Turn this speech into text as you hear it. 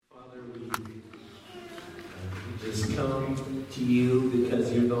just come to you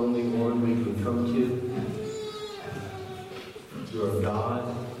because you're the only one we can come to. You're our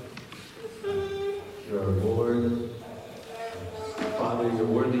God. You're our Lord. Father, you're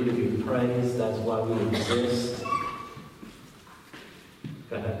worthy to be praised. That's why we exist.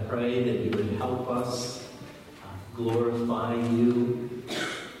 God, I pray that you would help us glorify you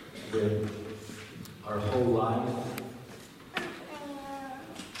with our whole life.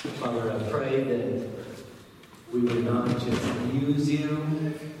 Father, I pray that we would not just use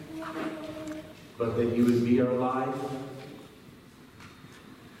you, but that you would be our life.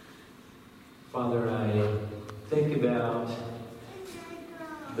 Father, I think about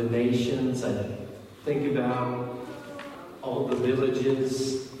the nations. I think about all the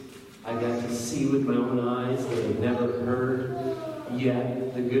villages I got to see with my own eyes that have never heard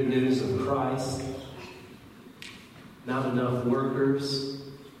yet the good news of Christ. Not enough workers.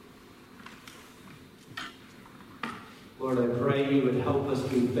 Lord, I pray you would help us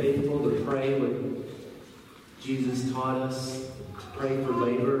be faithful to pray what Jesus taught us, to pray for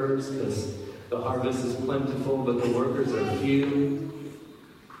laborers, because the harvest is plentiful, but the workers are few.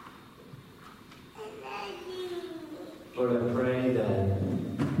 Lord, I pray that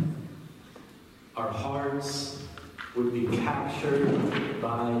our hearts would be captured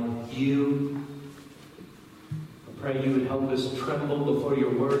by you. I pray you would help us tremble before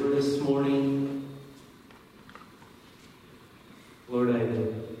your word this morning. Lord, I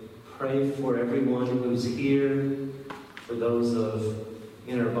pray for everyone who's here, for those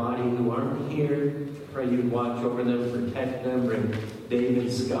in our body who aren't here. I pray you'd watch over them, protect them, bring Dave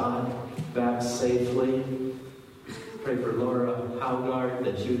and Scott back safely. Pray for Laura Haugard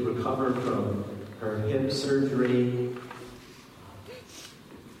that she would recover from her hip surgery.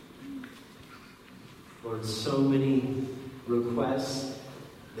 Lord, so many requests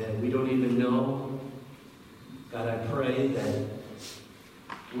that we don't even know. God, I pray that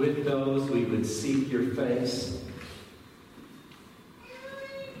with those we would seek your face.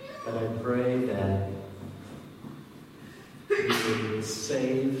 God, I pray that you would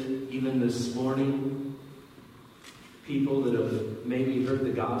save, even this morning, people that have maybe heard the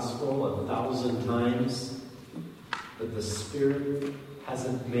gospel 1,000 times, but the Spirit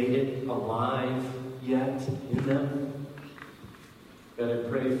hasn't made it alive yet in them. God, I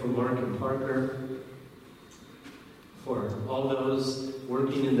pray for Mark and Parker, for all those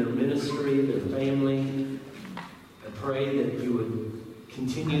working in their ministry, their family. I pray that you would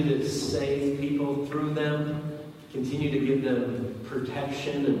continue to save people through them, continue to give them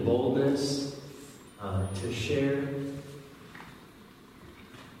protection and boldness to share.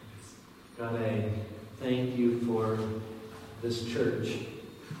 God, I thank you for this church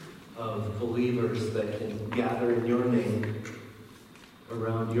of believers that can gather in your name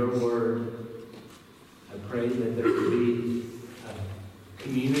around your word. I pray that there would be a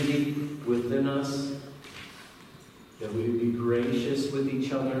community within us, that we would be gracious with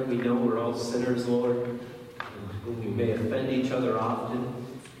each other. We know we're all sinners, Lord, and we may offend each other often.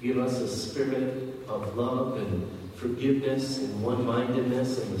 Give us a spirit of love and forgiveness and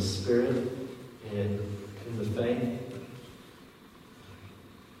one-mindedness in the Spirit and in the faith.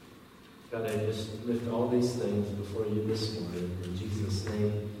 God, I just lift all these things before you this morning. In Jesus'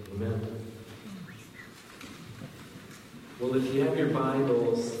 name, amen. Well, if you have your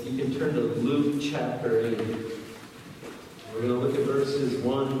Bibles, you can turn to Luke chapter 8. We're going to look at verses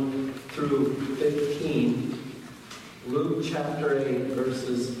 1 through 15. Luke chapter 8,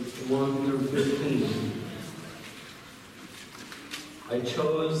 verses 1 through 15. I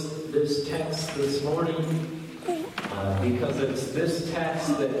chose this text this morning because it's this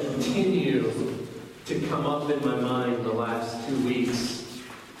text that continues to come up in my mind the last 2 weeks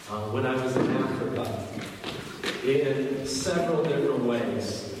when I was in Africa in several different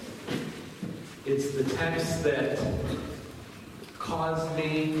ways. It's the text that caused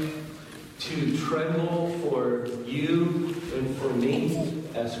me to tremble for you and for me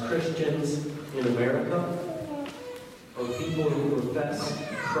as Christians in America, or people who profess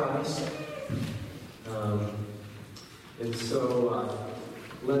Christ. And so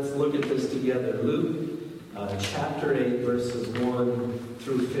let's look at this together. Luke chapter 8, verses 1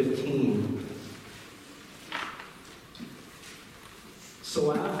 through 15.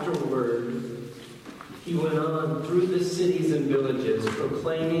 So afterward, he went on through the cities and villages,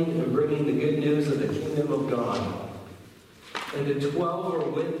 proclaiming and bringing the good news of the kingdom of God. And the 12 were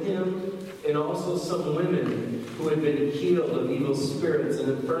with him, and also some women who had been healed of evil spirits and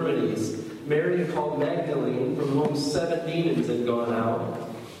infirmities. Mary called Magdalene, from whom 7 demons had gone out,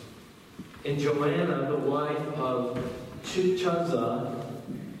 and Joanna, the wife of Chuza,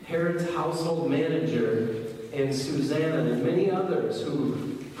 Herod's household manager, and Susanna and many others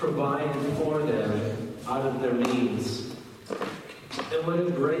who provided for them out of their means. And when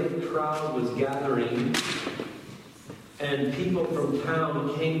a great crowd was gathering and people from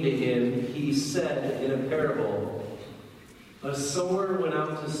town came to him, he said in a parable, "A sower went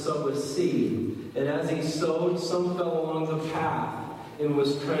out to sow a seed, and as he sowed, some fell along the path and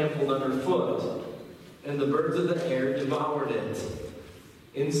was trampled underfoot, and the birds of the air devoured it.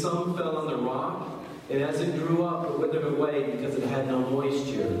 And some fell on the rock, and as it grew up, it withered away because it had no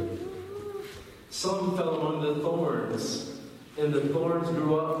moisture. Some fell among the thorns, and the thorns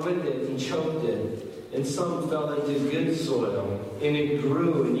grew up with it and choked it. And some fell into good soil, and it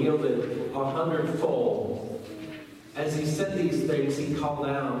grew and yielded 100-fold. As he said these things, he called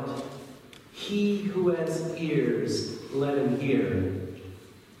out, 'He who has ears, let him hear.'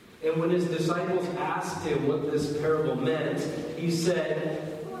 And when his disciples asked him what this parable meant, he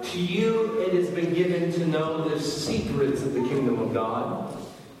said, 'To you it has been given to know the secrets of the kingdom of God.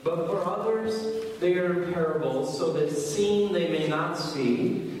 But for others they are parables, so that seeing they may not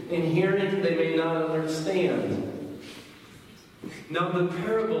see, and hearing they may not understand.' Now the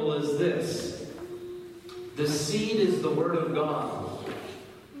parable is this. The seed is the word of God.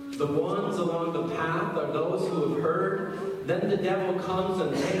 The ones along the path are those who have heard. Then the devil comes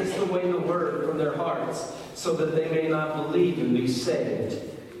and takes away the word from their hearts, so that they may not believe and be saved.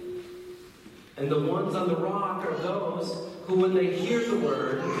 And the ones on the rock are those who, when they hear the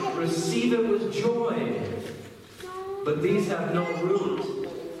word, receive it with joy. But these have no root.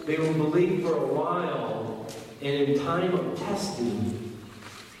 They will believe for a while, and in time of testing,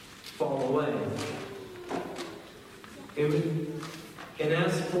 fall away. And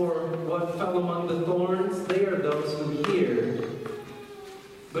as for what fell among the thorns, they are those who hear.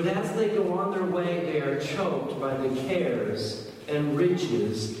 But as they go on their way, they are choked by the cares and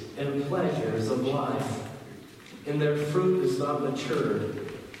riches and pleasures of life, and their fruit is not matured.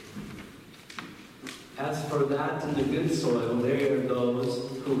 As for that in the good soil, they are those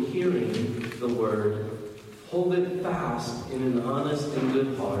who, hearing the word, hold it fast in an honest and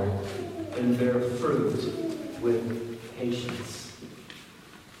good heart, and bear fruit with patience."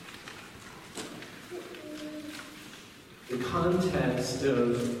 The context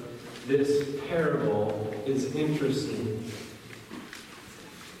of this parable is interesting.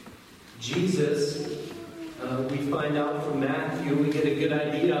 Jesus, we find out from Matthew, we get a good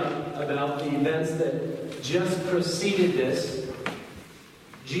idea about the events that just preceded this.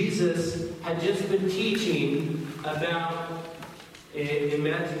 Jesus had just been teaching about, in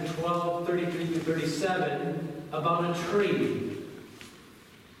Matthew 12, 33 through 37, about a tree.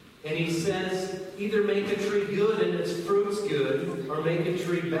 And he says, either make a tree good and its fruits good, or make a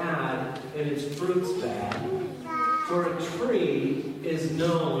tree bad and its fruits bad. For a tree is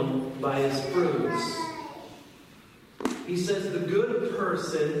known by its fruits. He says the good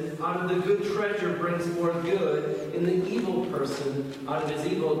person out of the good treasure brings forth good, and the evil person out of his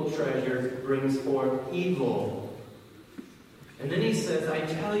evil treasure brings forth evil. And then he says, I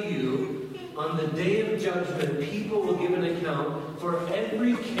tell you, on the day of judgment, people will give an account for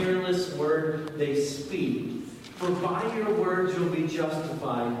every careless word they speak. For by your words you'll be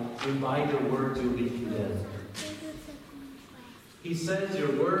justified, and by your words you'll be condemned. He says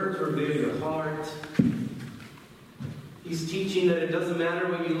your words reveal your heart. He's teaching that it doesn't matter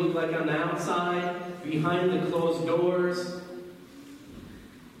what you look like on the outside, behind the closed doors.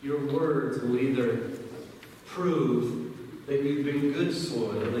 Your words will either prove that you've been good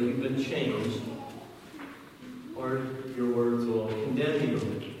soil, that you've been changed, or your words will condemn you.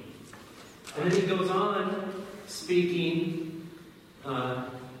 And then he goes on speaking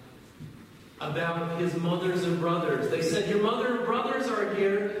about his mothers and brothers. They said, your mother and brothers are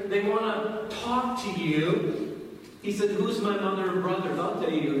here. They want to talk to you. He said, who's my mother and brothers? I'll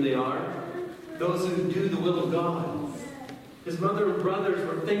tell you who they are. Those who do the will of God. His mother and brothers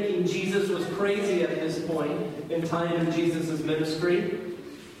were thinking Jesus was crazy at this point in time in Jesus' ministry.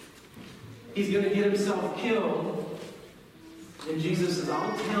 He's going to get himself killed. And Jesus says,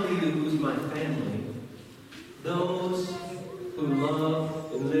 I'll tell you who's my family. Those who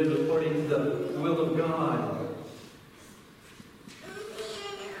love and live according to the will of God.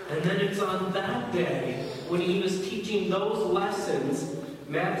 And then it's on that day, when he was teaching those lessons,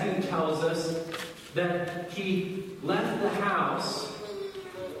 Matthew tells us that he left the house.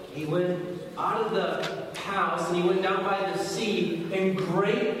 He went out of the house and he went down by the sea, and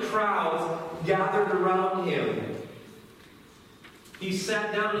great crowds gathered around him. He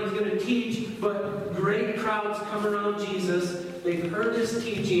sat down, he's going to teach, but great crowds come around Jesus. They've heard his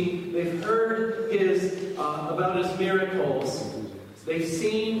teaching. They've heard his about his miracles. They've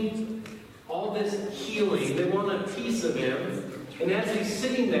seen all this healing. They want a piece of him. And as he's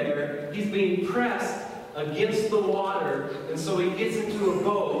sitting there, he's being pressed against the water. And so he gets into a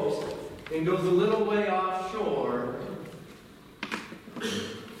boat and goes a little way offshore.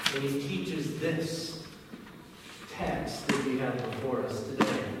 And he teaches this text that we have before us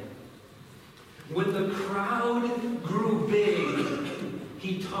today. When the crowd grew big,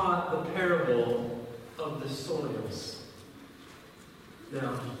 he taught the parable of the soils.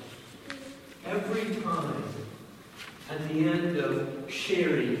 Now, every time at the end of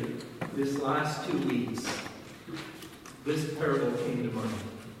sharing this last 2 weeks, this parable came to mind.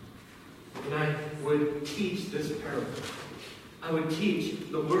 And I would teach this parable. I would teach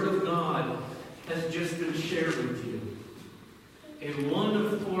the Word of God has just been shared with you. And one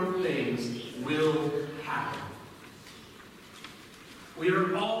of 4 things will happen. We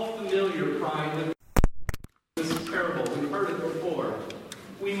are all familiar, probably, with this parable. We've heard it before.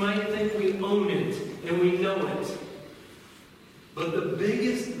 We might think we own it and we know it. But the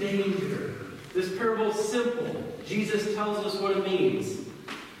biggest danger, this parable is simple. Jesus tells us what it means.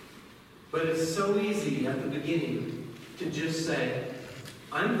 But it's so easy at the beginning to just say,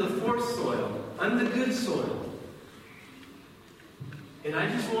 I'm the fourth soil. I'm the good soil. And I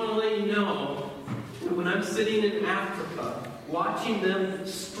just want to let you know that when I'm sitting in Africa, watching them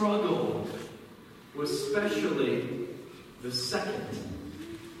struggle, especially the second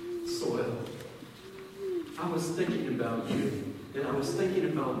soil, I was thinking about you, and I was thinking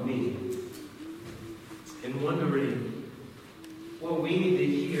about me, and wondering what we need to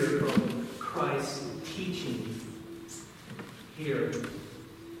hear from Christ's teaching here.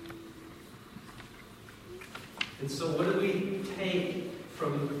 And so what do we take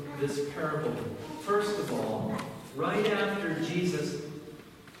from this parable? First of all, right after Jesus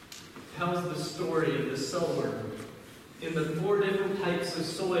tells the story of the sower in the 4 different types of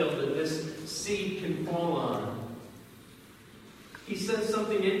soil that this seed can fall on, he says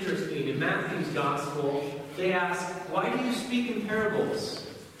something interesting. In Matthew's gospel, they ask, why do you speak in parables?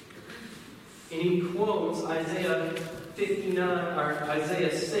 And he quotes Isaiah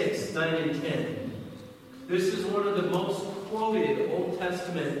 6, 9 and 10. This is one of the most quoted Old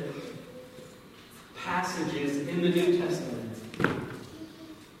Testament passages in the New Testament.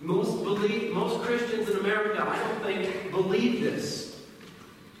 Most Christians in America, I don't think, believe this.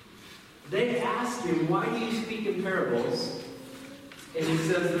 They ask him, why do you speak in parables? And he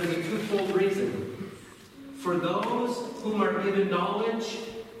says there's a twofold reason. For those whom are given knowledge,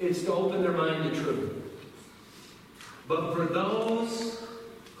 it's to open their mind to truth. But for those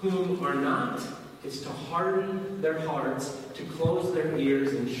whom are not, it's to harden their hearts, to close their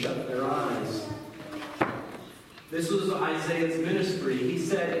ears and shut their eyes. This was Isaiah's ministry. He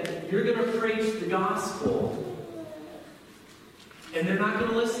said, you're going to preach the gospel, and they're not going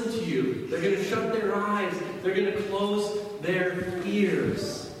to listen to you. They're going to shut their eyes. They're going to close their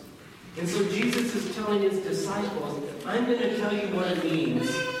ears. And so Jesus is telling his disciples, I'm going to tell you what it means.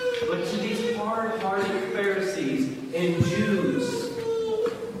 But to these hard-hearted Pharisees and Jews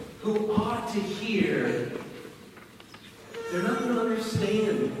who ought to hear, they're not going to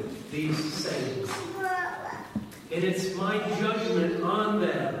understand these sayings. And it's my judgment on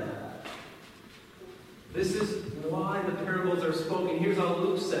them. This is why the parables are spoken. Here's how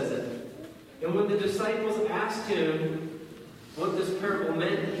Luke says it. And when the disciples asked him what this parable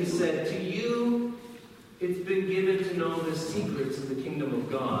meant, he said, to you it's been given to know the secrets of the kingdom of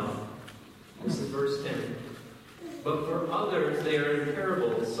God. This is verse 10. But for others they are in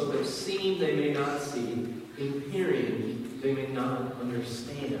parables, so that seeing they may not see, in hearing they may not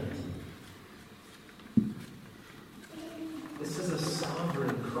understand. This is a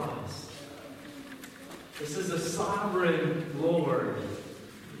sovereign Christ. This is a sovereign Lord.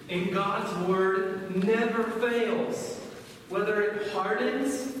 And God's word never fails. Whether it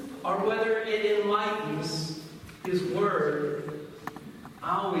hardens or whether it enlightens, his word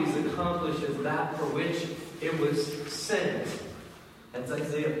always accomplishes that for which it was sent. That's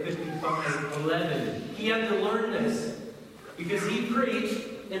Isaiah 55:11. He had to learn this because he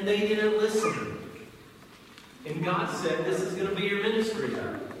preached and they didn't listen. And God said, this is going to be your ministry.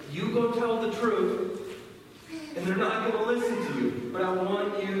 You go tell the truth, and they're not going to listen to you. But I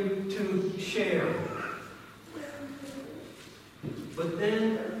want you to share. But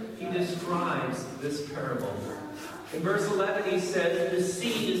then he describes this parable. In verse 11 he says, the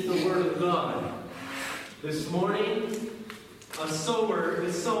seed is the word of God. This morning, a sower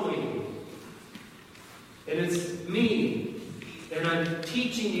is sowing. And it's me. And I'm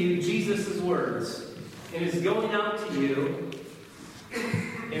teaching you Jesus' words. And it's going out to you.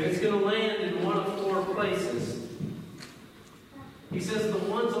 And it's going to land in one of 4 places. He says the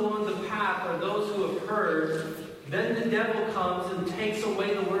ones along the path are those who have heard. Then the devil comes and takes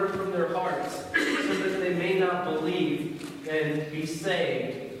away the word from their hearts so that they may not believe and be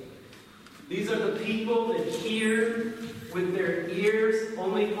saved. These are the people that hear with their ears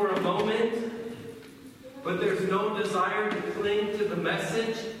only for a moment, but there's no desire to cling to the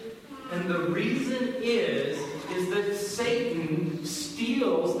message. And the reason is that Satan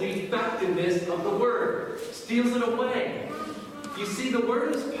steals the effectiveness of the word, steals it away. You see, the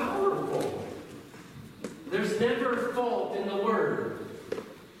word is powerful. There's never fault in the word.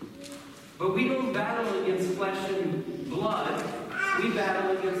 But we don't battle against flesh and blood. We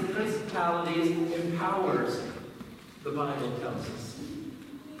battle against principalities and powers, the Bible tells us.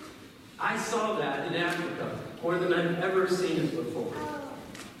 I saw that in Africa more than I've ever seen it before.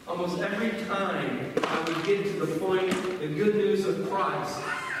 Almost every time I would get to the point, the good news of Christ,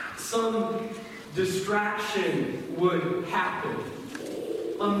 some distraction would happen.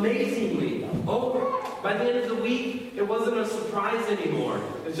 Amazingly, by the end of the week, it wasn't a surprise anymore.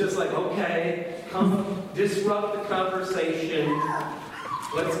 It's just like, okay, come disrupt the conversation.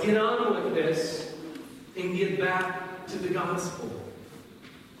 Let's get on with this and get back to the gospel.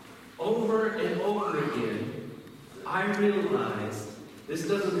 Over and over again, I realized this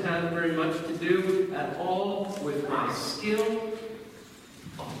doesn't have very much to do at all with my skill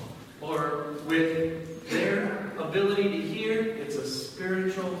or with their ability to hear. It's a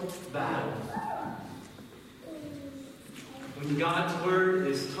spiritual battle. When God's word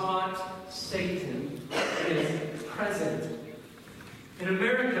is taught, Satan is present. In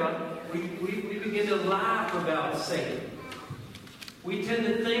America, we begin to laugh about Satan. We tend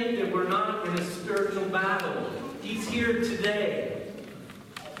to think that we're not in a spiritual battle. He's here today.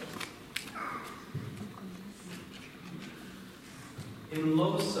 In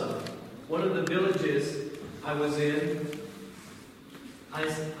Losa, one of the villages I was in,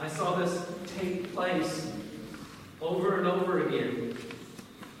 I saw this take place over and over again.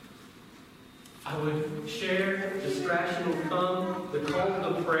 I would share, distraction would come, the call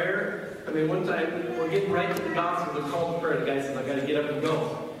to prayer. I mean, one time, we're getting right to the gospel, the call to prayer. The guy says, I got to get up and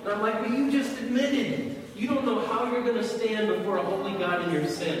go. And I'm like, well, you just admitted. You don't know how you're going to stand before a holy God in your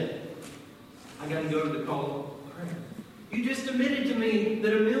sin. I got to go to the call to prayer. You just admitted to me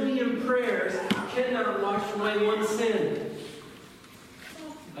that 1,000,000 prayers cannot wash away one sin.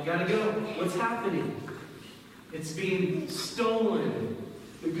 I got to go. What's happening? It's being stolen.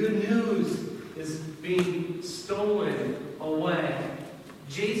 The good news is being stolen away.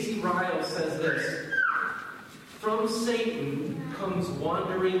 J.C. Ryle says this: from Satan comes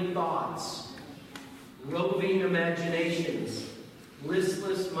wandering thoughts, roving imaginations,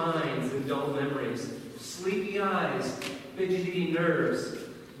 listless minds and dull memories, sleepy eyes, fidgety nerves,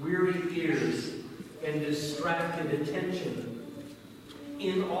 weary ears, and distracted attention.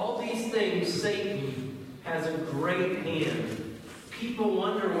 In all these things, Satan has a great hand. People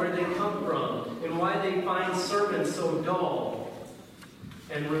wonder where they come from and why they find sermons so dull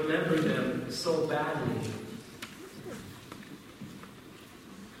and remember them so badly.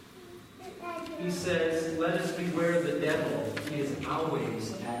 He says, let us beware of the devil. He is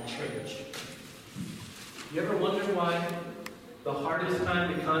always at church. You ever wonder why the hardest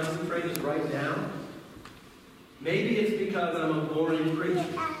time to concentrate is right now? Maybe it's because I'm a boring preacher.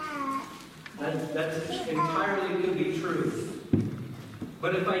 That's entirely could be true.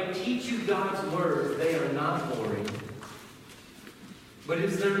 But if I teach you God's word, they are not boring. But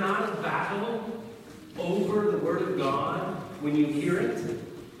is there not a battle over the word of God when you hear it?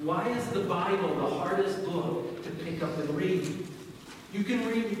 Why is the Bible the hardest book to pick up and read? You can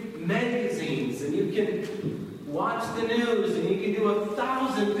read magazines and you can watch the news and you can do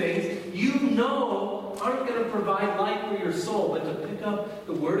 1,000 things you know aren't going to provide life for your soul, but to pick up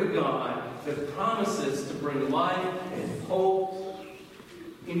the Word of God that promises to bring life and hope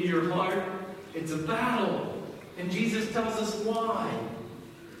into your heart, it's a battle. And Jesus tells us why.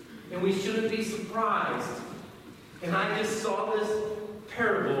 And we shouldn't be surprised. And I just saw this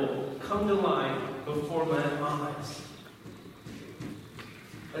parable come to life before my eyes.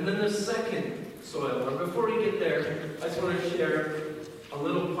 And then the second soil. And before we get there, I just want to share a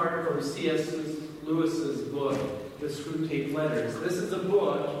little part from C.S. Lewis's book, The Screwtape Letters. This is a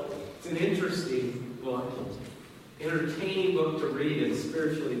book. It's an interesting book. Entertaining book to read and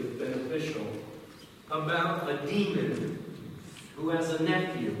spiritually beneficial. About a demon who has a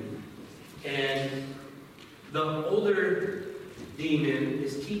nephew. And the older demon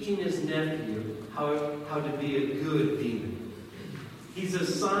is teaching his nephew how to be a good demon. He's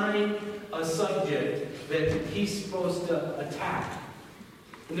assigned a subject that he's supposed to attack.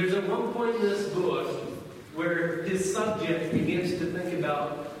 And there's at one point in this book where his subject begins to think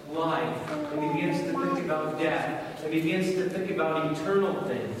about life, and begins to think about death, and begins to think about eternal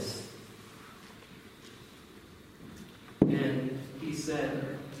things. And he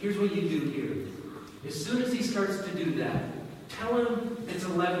said, here's what you do here. As soon as he starts to do that, tell him it's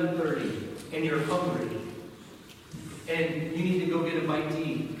 11:30 and you're hungry and you need to go get a bite to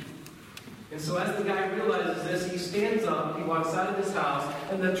eat. And so as the guy realizes this, he stands up, he walks out of his house,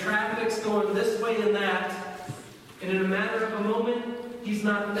 and the traffic's going this way and that. And in a matter of a moment, he's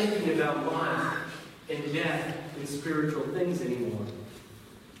not thinking about life and death and spiritual things anymore.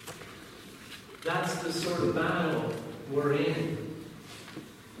 That's the sort of battle we're in.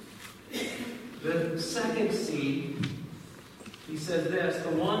 The second seed, he says this,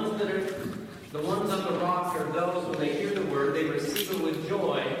 the ones on the rock are those, when they hear the word, they receive it with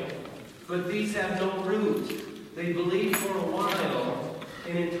joy, but these have no root. They believe for a while,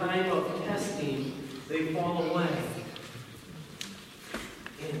 and in time of testing, they fall away.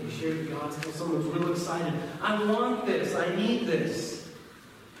 And we share the gospel, someone's real excited. I want this, I need this.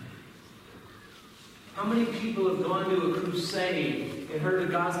 How many people have gone to a crusade and heard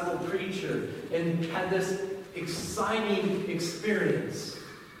a gospel preacher and had this exciting experience?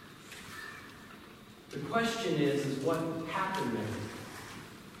 The question is what happened there?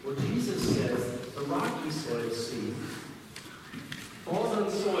 Well, Jesus says the rocky soil seed falls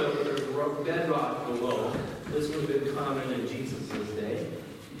on soil where there's bedrock below. This would have been common in Jesus' day.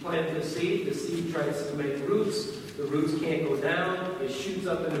 You plant the seed tries to make roots. The roots can't go down. It shoots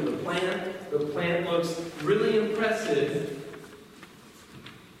up into the plant. The plant looks really impressive.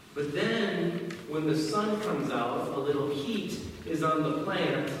 But then, when the sun comes out, a little heat is on the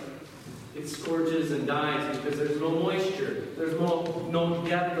plant. It scorches and dies because there's no moisture. There's no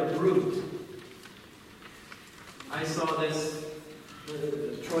depth of root. I saw this,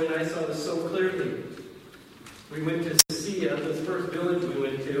 Troy and I saw this so clearly. We went to Sia, this first village we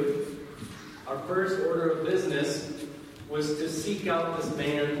went to. Our first order of business was to seek out this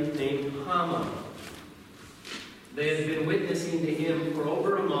man named Hama. They had been witnessing to him for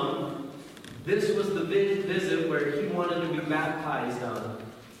over a month. This was the visit where he wanted to be baptized on.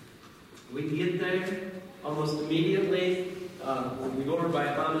 We get there almost immediately. When we go over by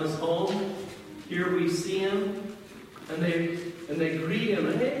Hama's home, here we see him, and they greet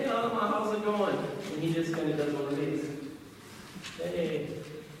him. Hey, Hama, how's it going? And he just kind of does one of these. Hey,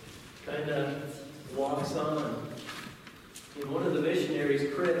 kind of walks on. And one of the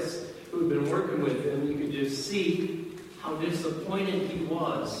missionaries, Chris, who had been working with him, you could just see how disappointed he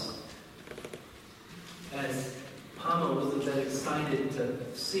was as Hama wasn't that excited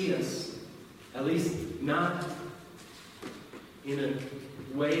to see us. At least not in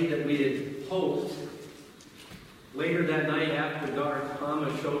a way that we had hoped. Later that night after dark,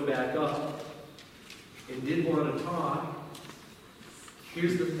 Hama showed back up and did want to talk.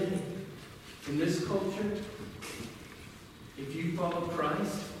 Here's the thing. In this culture, if you follow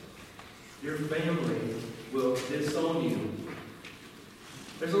Christ, your family will disown you.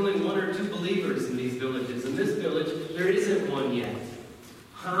 There's only one or two believers in these villages. In this village, there isn't one yet.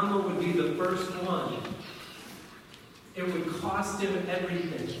 Hama would be the first one. It would cost him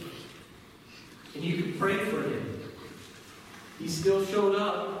everything. And you could pray for him. He still showed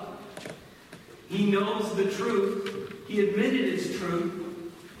up. He knows the truth. He admitted it's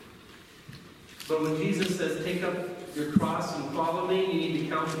true. But when Jesus says, take up your cross and follow me, you need to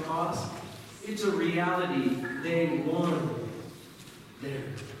count the cost. It's a reality day one there.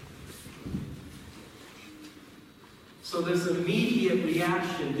 So this immediate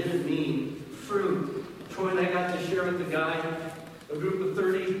reaction didn't mean fruit. Troy and I got to share with the guy, a group of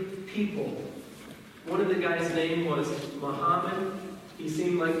 30 people. One of the guys' name was Muhammad. He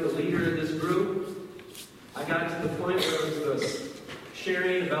seemed like the leader of this group. I got to the point where it was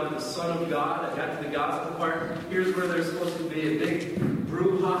sharing about the Son of God. I got to the gospel part. Here's where there's supposed to be a big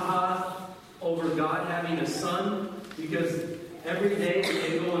brouhaha over God having a son. Because every day when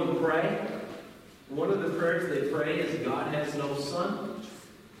they go and pray, one of the prayers they pray is, God has no son.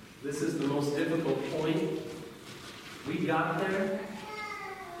 This is the most difficult point. We got there.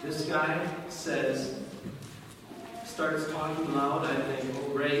 This guy starts talking loud. I think, oh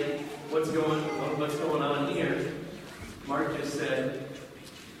great, what's going on here? Mark just said,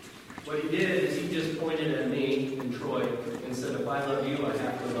 what he did is he just pointed at me and Troy and said, if I love you, I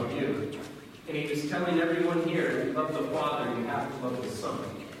have to love you. And he was telling everyone here, if you love the Father, you have to love the Son.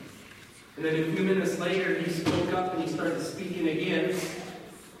 And then a few minutes later, he spoke up and he started speaking again,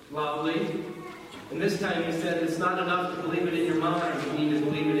 loudly. And this time he said, it's not enough to believe it in your mind, you need to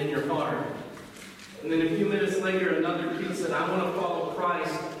believe it in your heart. And then a few minutes later, another kid said, I want to follow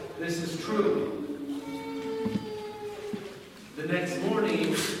Christ. This is true. The next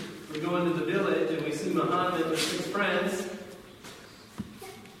morning, we go into the village and we see Muhammad with 6 friends.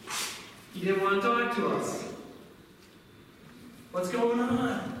 He didn't want to talk to us. What's going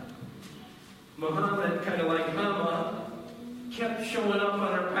on? Muhammad, kind of like Mama, kept showing up on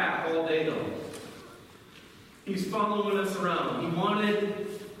our path all day long. He's following us around. He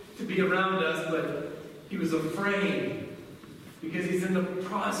wanted to be around us, but he was afraid because he's in the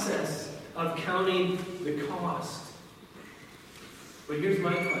process of counting the cost. But here's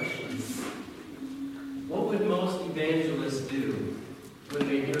my question. What would most evangelists do when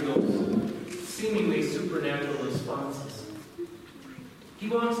they hear those seemingly supernatural responses? He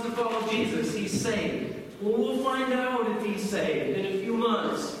wants to follow Jesus. He's saved. Well, we'll find out if he's saved in a few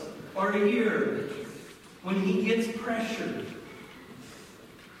months or a year when he gets pressured.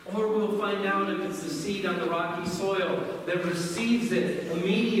 Or we'll find out if it's the seed on the rocky soil that receives it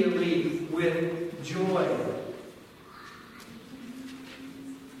immediately with joy.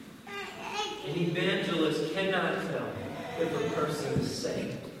 An evangelist cannot tell if a person is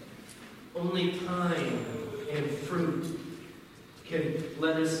saved. Only time and fruit can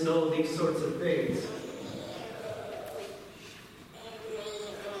let us know these sorts of things.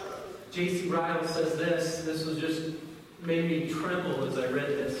 J.C. Ryle says this was just made me tremble as I read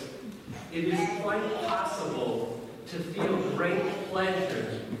this. It is quite possible to feel great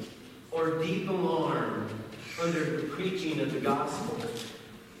pleasure or deep alarm under the preaching of the gospel,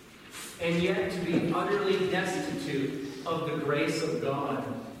 and yet to be utterly destitute of the grace of God.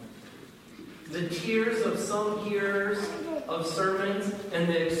 The tears of some hearers of sermons and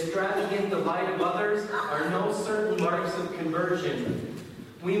the extravagant delight of others are no certain marks of conversion.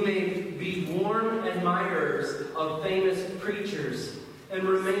 We may be warm admirers of famous preachers and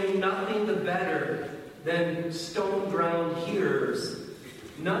remain nothing the better than stone-drowned hearers.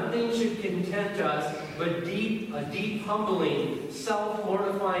 Nothing should content us but a deep humbling,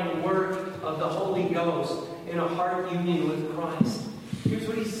 self-mortifying work of the Holy Ghost in a heart union with Christ. Here's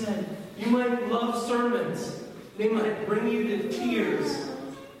what he said. You might love sermons. They might bring you to tears.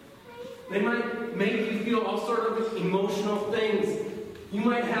 They might make you feel all sort of emotional things. You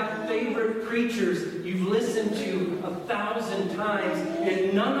might have favorite preachers you've listened to 1,000 times,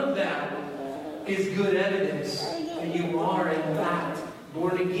 and none of that is good evidence that you are, in fact,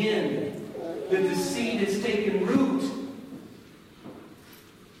 born again, that the seed has taken root.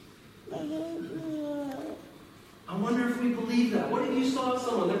 I wonder if we believe that. What if you saw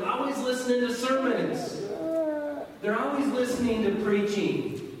someone? They're always listening to sermons. They're always listening to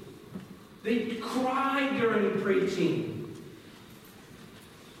preaching. They cry during preaching.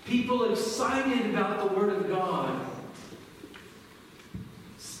 People excited about the Word of God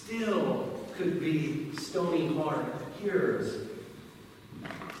still could be stony heart hearers.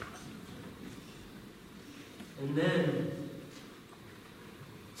 And then,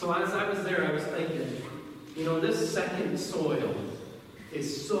 so as I was there, I was thinking, this second soil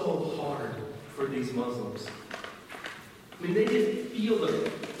is so hard for these Muslims. I mean, they just feel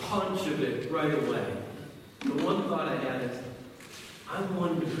the punch of it right away. The one thought I had is, I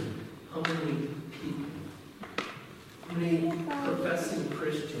wonder how many people, how many professing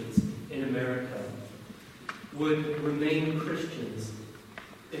Christians in America would remain Christians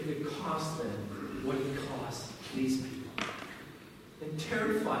if it cost them what it cost these people. It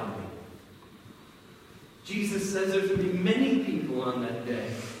terrified me. Jesus says there's going to be many people on that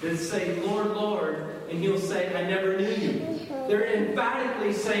day that say, Lord, Lord, and he'll say, I never knew you. They're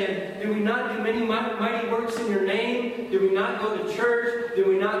emphatically saying, did we not do many mighty works in your name? Did we not go to church? Did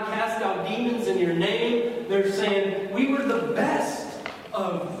we not cast out demons in your name? They're saying, we were the best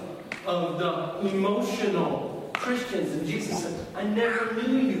of the emotional Christians. And Jesus said, I never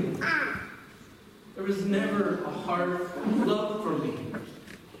knew you. There was never a heart of love for me.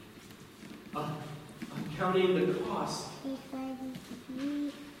 I'm counting the cost.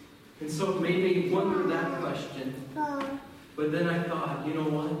 And so it made me wonder that question. But then I thought, you know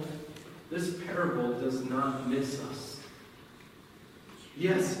what? This parable does not miss us.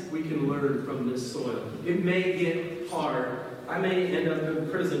 Yes, we can learn from this soil. It may get hard. I may end up in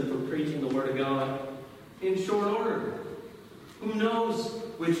prison for preaching the Word of God in short order. Who knows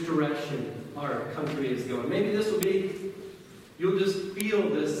which direction our country is going? Maybe this will be, you'll just feel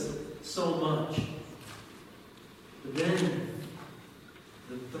this so much. But then,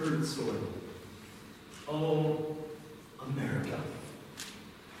 the third soil. Oh, America.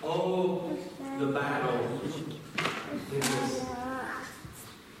 Oh, the battle in this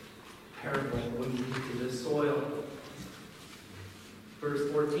parable when we get to this soil.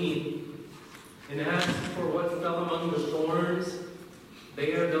 Verse 14. And as for what fell among the thorns,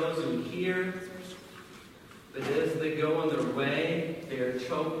 they are those who hear, but as they go on their way,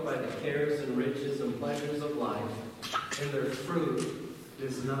 choked by the cares and riches and pleasures of life, and their fruit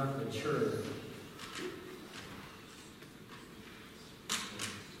is not mature.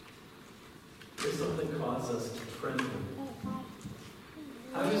 This often causes us to tremble.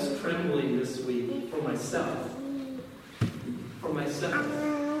 I was trembling this week for myself. For myself.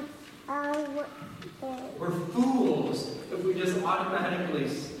 We're fools if we just automatically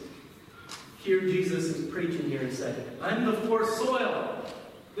hear Jesus is preaching here and say, I'm the fourth soil.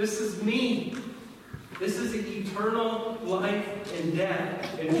 This is me. This is eternal life and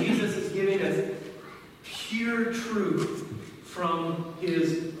death. And Jesus is giving us pure truth from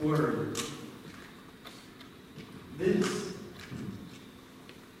His Word. This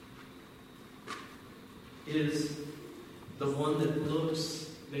is the one that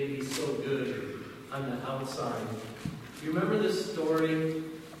looks maybe so good on the outside. You remember this story?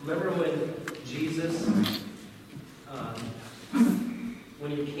 Remember when Jesus,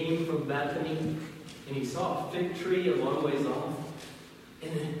 when He came from Bethany and He saw a fig tree a long ways off?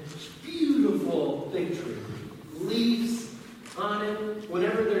 And a beautiful fig tree. Leaves on it.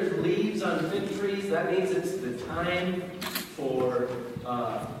 Whenever there's leaves on fig trees, that means it's the time for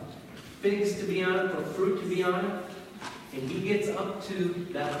figs to be on it, for fruit to be on it. And He gets up to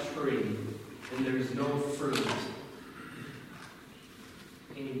that tree, and there's no fruit.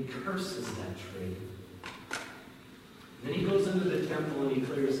 And He curses that tree. And then He goes into the temple and He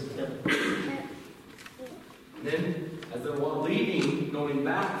clears the temple. And then, as they're leaving, going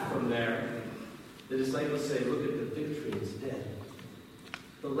back from there, the disciples say, look at the fig tree, it's dead.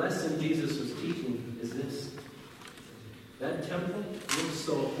 The lesson Jesus was teaching is this. That temple looks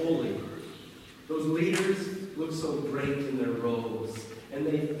so holy. Those leaders look so great in their robes. And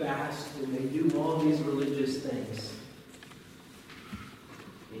they fast and they do all these religious things.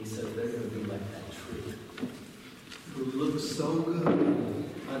 And He said they're going to be like that tree. Who looks so good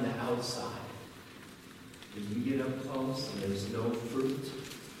on the outside. And you get up close and there's no fruit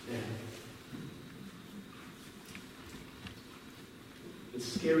there.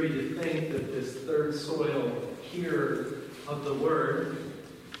 It's scary to think that this third soil here of the Word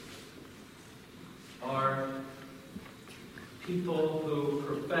are people who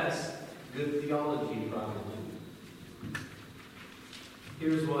profess good theology, probably.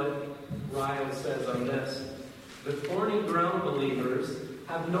 Here's what Ryle says on this. The thorny ground believers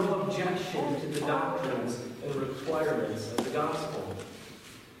have no objection to the doctrines and requirements of the gospel.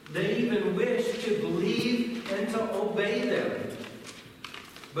 They even wish to believe and to obey them.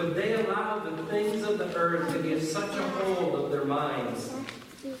 But they allow the things of the earth to get such a hold of their minds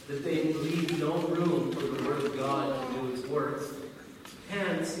that they leave no room for the Word of God to do its work.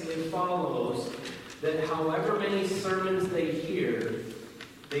 Hence, it follows that however many sermons they hear,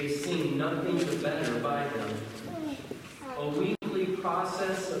 they seem nothing the better by them. A weekly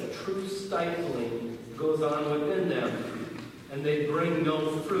process of truth stifling goes on within them, and they bring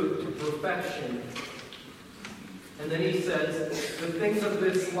no fruit to perfection. And then he says, the things of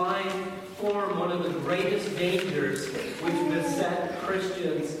this life form one of the greatest dangers which beset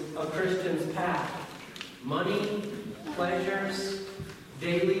Christians, a Christian's path. Money, pleasures,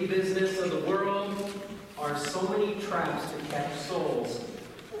 daily business of the world are so many traps to catch souls.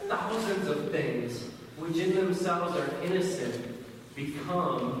 Thousands of things which in themselves are innocent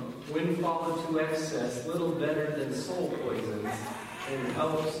become, when followed to excess, little better than soul poisons and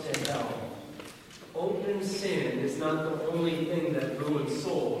helps to hell. Open sin is not the only thing that ruins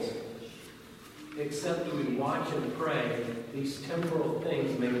souls. Except that we watch and pray, these temporal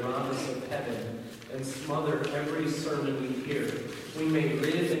things may rob us of heaven and smother every sermon we hear. We may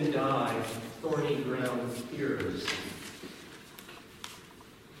live and die thorny ground hearers.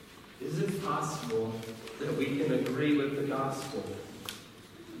 Is it possible that we can agree with the gospel?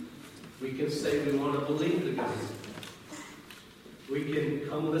 We can say we want to believe the gospel. We can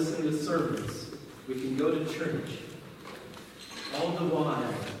come listen to sermons. We can go to church. All the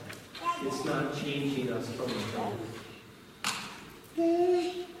while, it's not changing us from the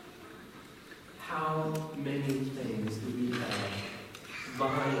faith. How many things do we have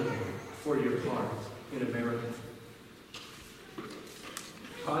vying for your heart in America?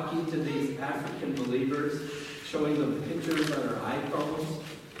 Talking to these African believers, showing them pictures on our iPhones,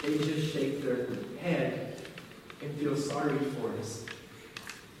 they just shake their head and feel sorry for us.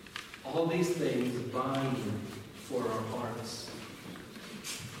 All these things vying for our hearts.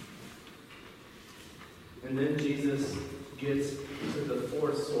 And then Jesus gets to the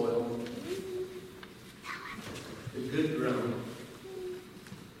fourth soil, the good ground.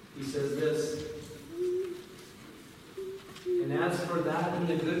 He says this, and as for that in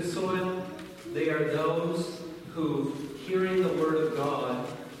the good soil, they are those who, hearing the word of God,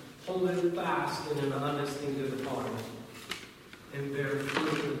 hold it fast in an honest and good heart, and bear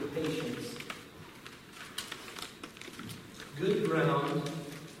fruit with patience. Good ground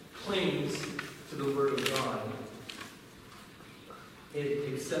clings to the Word of God.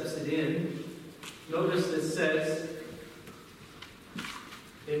 It accepts it in. Notice it says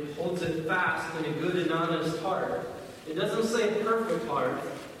it holds it fast in a good and honest heart. It doesn't say a perfect heart,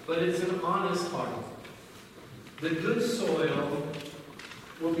 but it's an honest heart. The good soil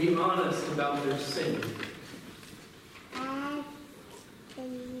will be honest about their sin. I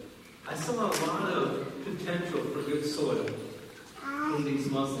saw a lot of potential for good soil in these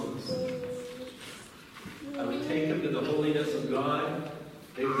Muslims. I would take them to the holiness of God.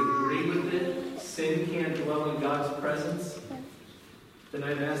 They would agree with it. Sin can't dwell in God's presence. Then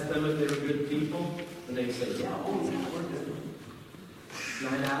I'd ask them if they were good people. And they'd say, yeah, we're good. And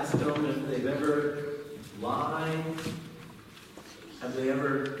I'd ask them if they've ever lied. Have they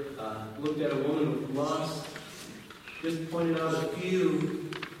ever looked at a woman with lust? Just pointed out a few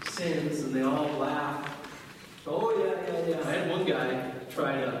sins, and they all laughed. Oh, yeah. I had one guy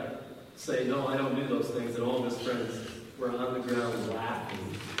try to say, no, I don't do those things, and all of his friends were on the ground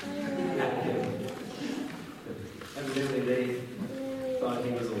laughing at him. Evidently, they thought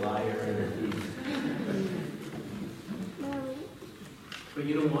he was a liar and a thief. But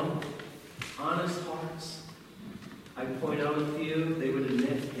you know what? Honest hearts. I point out a few, they would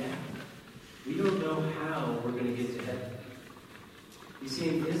admit, yeah, we don't know how we're going to get to heaven. You see,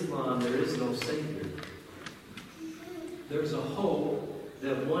 in Islam, there is no Savior. There's a hope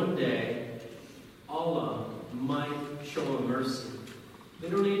that one day Allah might show a mercy. They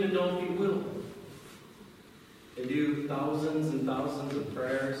don't even know if He will. They do thousands and thousands of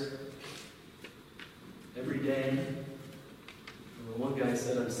prayers every day. And one guy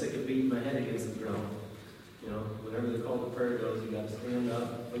said, I'm sick of beating my head against the ground. You know, whenever they call the prayer goes, you got to stand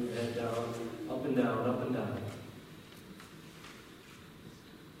up, put your head down, up and down, up and down.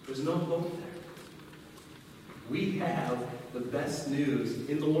 There's no hope there. We have the best news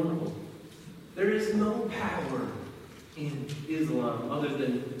in the world. There is no power in Islam other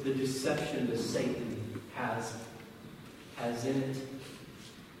than the deception that Satan has in it.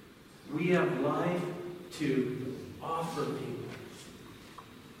 We have life to offer people.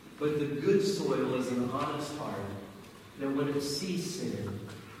 But the good soil is an honest heart that when it sees sin,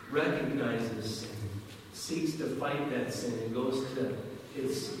 recognizes sin, seeks to fight that sin, and goes to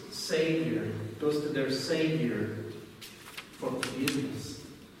its Savior, goes to their Savior for forgiveness.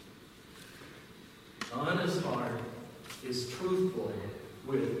 An honest heart is truthful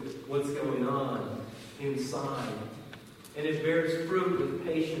with what's going on inside, and it bears fruit with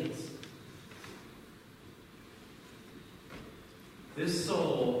patience. This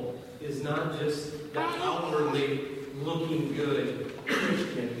soul is not just the outwardly looking good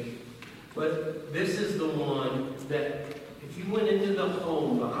Christian, but this is the one that if you went into the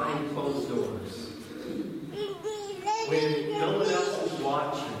home behind closed doors, when no one else is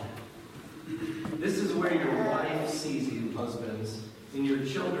watching, this is where your wife sees you, husbands, and your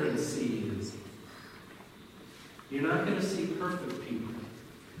children see you. You're not going to see perfect people,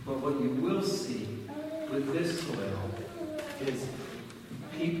 but what you will see with this soil is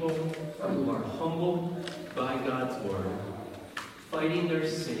people who are humbled by God's word, fighting their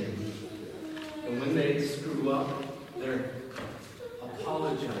sin, and when they screw up, they're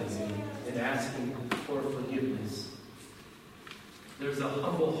apologizing and asking for forgiveness. There's a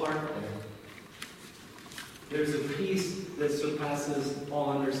humble heart there. There's a peace that surpasses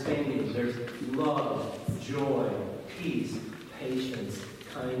all understanding. There's love, joy, peace, patience,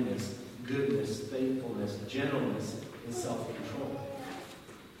 kindness, goodness, faithfulness, gentleness, and self-control.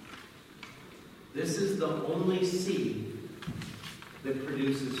 This is the only seed that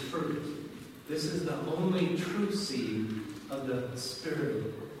produces fruit. This is the only true seed of the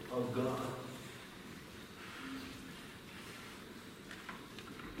Spirit of God.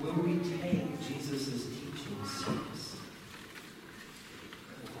 Will we take Jesus' teachings serious?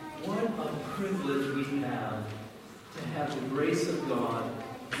 What a privilege we have to have the grace of God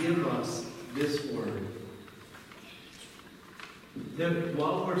give us this word. That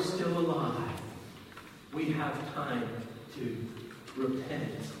while we're still alive, we have time to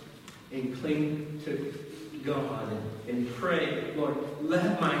repent and cling to God and pray, Lord,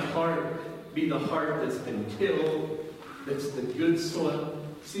 let my heart be the heart that's been tilled, that's the good soil.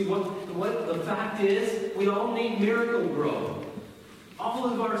 See, what the fact is, we all need miracle growth. All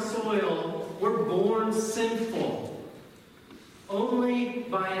of our soil, we're born sinful. Only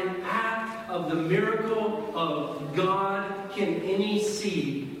by an act of the miracle of God can any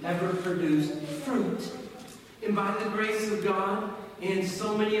seed ever produce fruit. And by the grace of God, in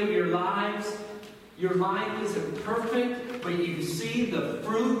so many of your lives. Your life isn't perfect, but you see the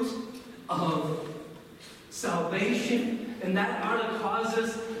fruit of salvation, and that ought to cause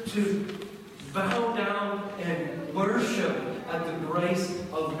us to bow down and worship at the grace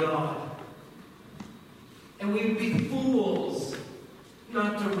of God. And we'd be fools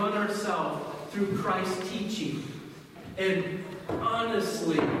not to run ourselves through Christ's teaching and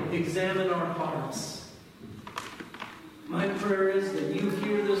honestly examine our hearts. My prayer is that you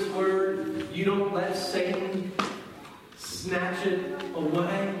hear this word, you don't let Satan snatch it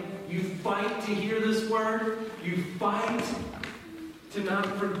away. You fight to hear this word. You fight to not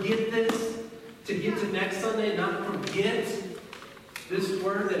forget this, to get to next Sunday and not forget this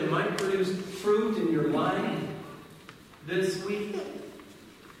word, that it might produce fruit in your life this week.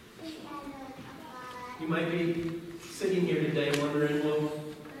 You might be sitting here today wondering, well,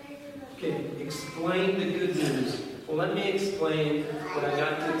 okay, explain the good news. Well, let me explain what I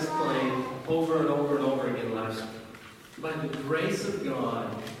got to explain over and over and over again last week. By the grace of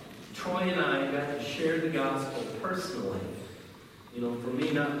God, Troy and I got to share the gospel personally. You know, for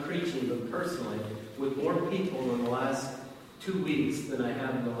me, not preaching, but personally, with more people in the last 2 weeks than I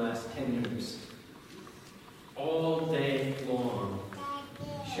have in the last 10 years. All day long,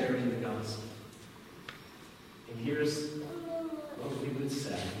 sharing the gospel. And here's what we would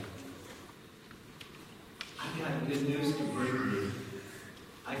say. I've got good news to bring you.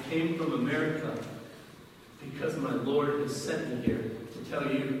 I came from America because my Lord has sent me here to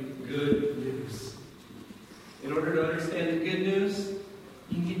tell you good news. In order to understand the good news,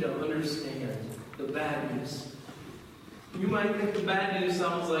 you need to understand the bad news. You might think the bad news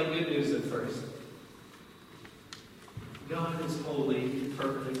sounds like good news at first. God is holy, He's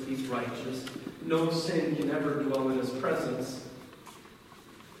perfect, He's righteous. No sin can ever dwell in His presence.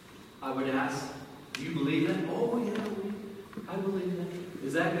 I would ask, do you believe that? Oh, yeah, I believe that.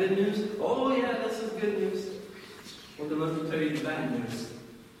 Is that good news? Oh, yeah, this is good news. Well, then let me tell you the bad news.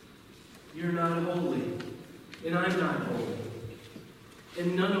 You're not holy, and I'm not holy.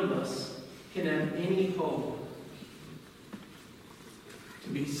 And none of us can have any hope to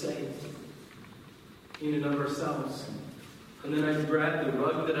be saved in and of ourselves. And then I'd grab the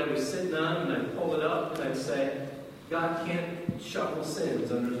rug that I was sitting on, and I'd pull it up, and I'd say, God can't shovel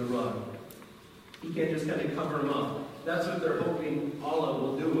sins under the rug. He can't just kind of cover them up. That's what they're hoping Allah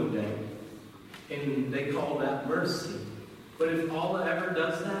will do one day. And they call that mercy. But if Allah ever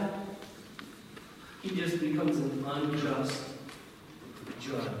does that, He just becomes an unjust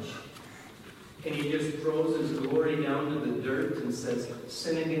judge. And He just throws His glory down to the dirt and says,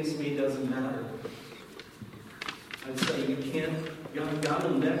 sin against me doesn't matter. I'd say you can't, God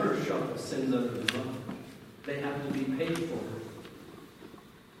will never shovel sins under the rug. They have to be paid for.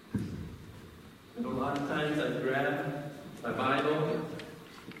 And a lot of times I'd grab my Bible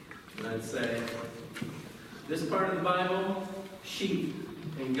and I'd say, this part of the Bible, sheep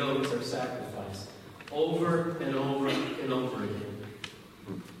and goats are sacrificed over and over and over again.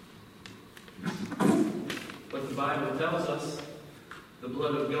 But the Bible tells us the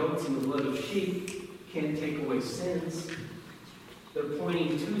blood of goats and the blood of sheep can't take away sins. They're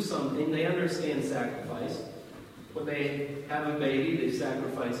pointing to something. They understand sacrifice. When they have a baby, they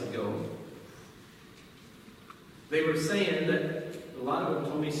sacrifice a goat. They were saying that, a lot of them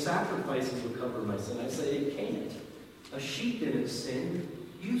told me sacrifices would cover my sin. I say it can't. A sheep didn't sin,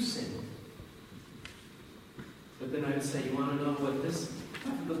 you sinned. But then I'd say, you want to know what this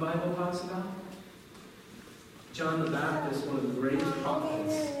the Bible talks about? John the Baptist, one of the greatest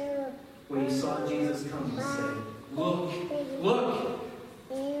prophets, when he saw Jesus come, he said, look,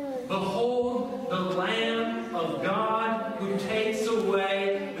 look, behold the Lamb of God who takes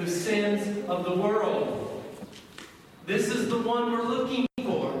away the sins of the world. This is the one we're looking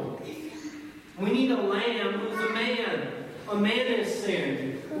for. We need a lamb who's a man. A man has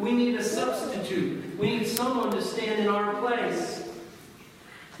sinned. We need a substitute. We need someone to stand in our place.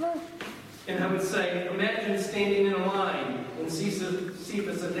 And I would say, imagine standing in a line. And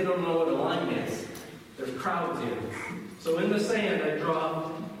Cephas said they don't know what a line is. There's crowds here. So in the sand I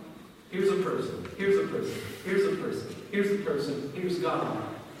draw, here's a person, here's a person, here's a person, here's a person, here's God.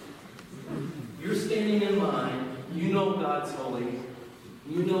 You're standing in line. You know God's holy.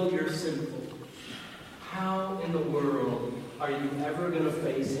 You know you're sinful. How in the world are you ever going to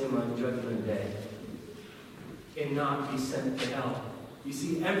face Him on Judgment Day and not be sent to hell? You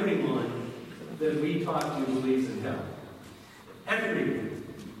see, everyone that we talk to believes in hell. Everyone.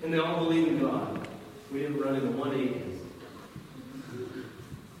 And they all believe in God. We didn't run into one atheist.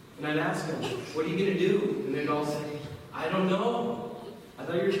 And I'd ask them, what are you going to do? And they'd all say, I don't know. I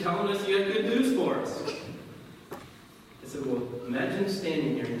thought you were telling us you had good news for us. I said, well, imagine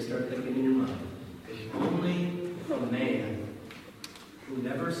standing here and you start thinking in your mind, if only a man who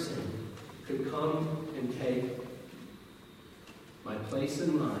never sinned could come and take my place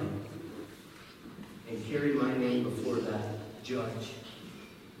in line and carry my name before that judge.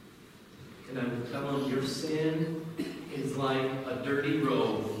 And I would tell him, your sin is like a dirty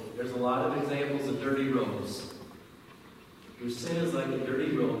robe. There's a lot of examples of dirty robes. Your sin is like a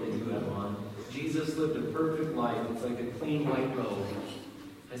dirty robe that you have on. Jesus lived a perfect life. It's like a clean white robe.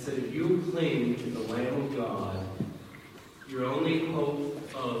 I said, if you cling to the Lamb of God, your only hope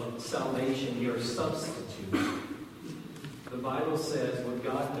of salvation, your substitute. The Bible says what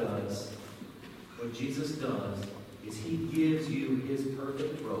God does, what Jesus does, is he gives you his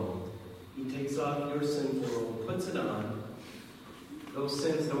perfect robe. He takes off your sinful robe, puts it on. Those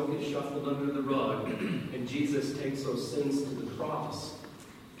sins don't get shuffled under the rug. And Jesus takes those sins to the cross.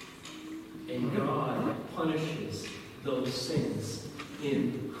 And God punishes those sins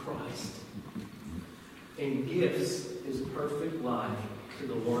in Christ. And gives his perfect life to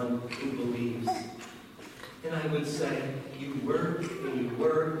the one who believes. And I would say, you work and you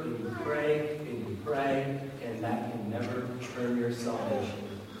work and you pray and you pray, and that can never earn your salvation.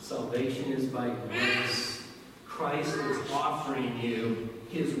 Salvation is by grace. Christ is offering you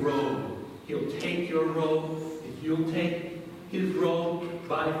his robe. He'll take your robe. If you'll take his robe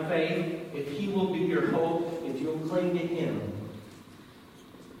by faith, if he will be your hope, if you'll cling to him,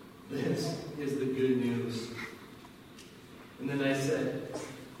 this is the good news. And then I said,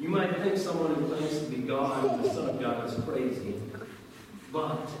 you might think someone who claims to be God, the Son of God, is crazy.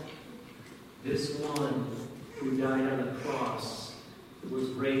 But this one who died on the cross was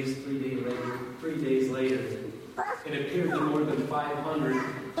raised 3 days later and appeared to more than 500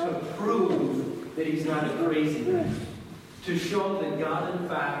 to prove that he's not a crazy man. To show that God, in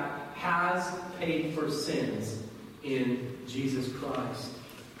fact, has paid for sins in Jesus Christ.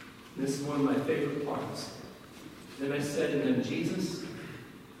 And this is one of my favorite parts. Then I said, and then Jesus,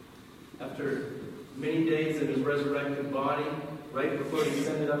 after many days in his resurrected body, right before he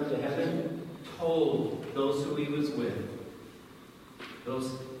ascended up to heaven, told those who he was with,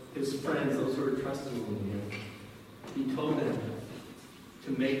 those his friends, those who were trusting in him, he told them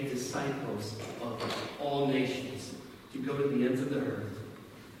to make disciples of all nations, to go to the ends of the earth.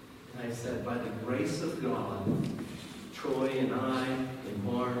 And I said, by the grace of God, Troy and I and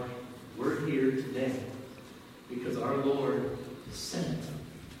Mark, we're here today because our Lord sent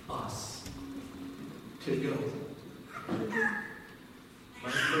us to go.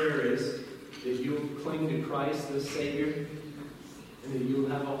 My prayer is that you'll cling to Christ as Savior and that you'll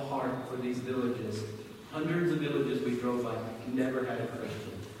have a heart for these villages. Hundreds of villages we drove by never had a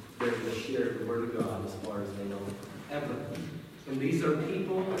Christian there to share the Word of God as far as they know, ever. And these are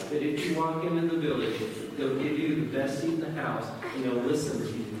people that if you walk into the village, they'll give you the best seat in the house and they'll listen to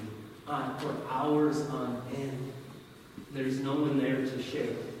you for hours on end. There's no one there to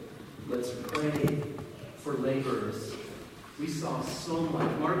share. Let's pray for laborers. We saw so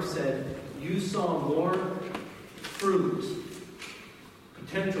much. Mark said, you saw more fruit,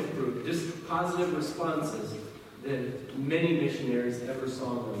 potential fruit, just positive responses than many missionaries ever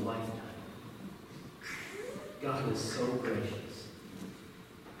saw in their lifetime. God is so gracious.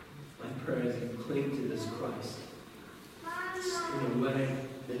 My prayer is you cling to this Christ in a way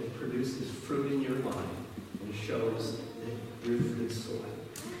that it produces fruit in your life and shows that you're the good soil.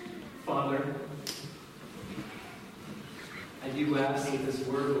 Father, I do ask that this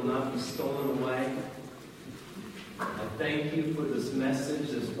word will not be stolen away. I thank you for this message,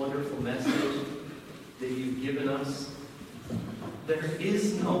 this wonderful message that you've given us. There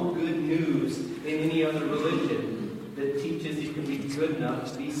is no good news in any other religion that teaches you can be good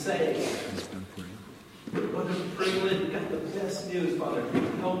enough to be saved. What a privilege. We've got the best news, Father.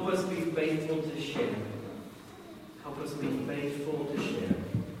 Help us be faithful to share. Help us be faithful to share.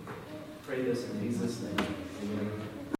 Pray this in Jesus' name. Amen.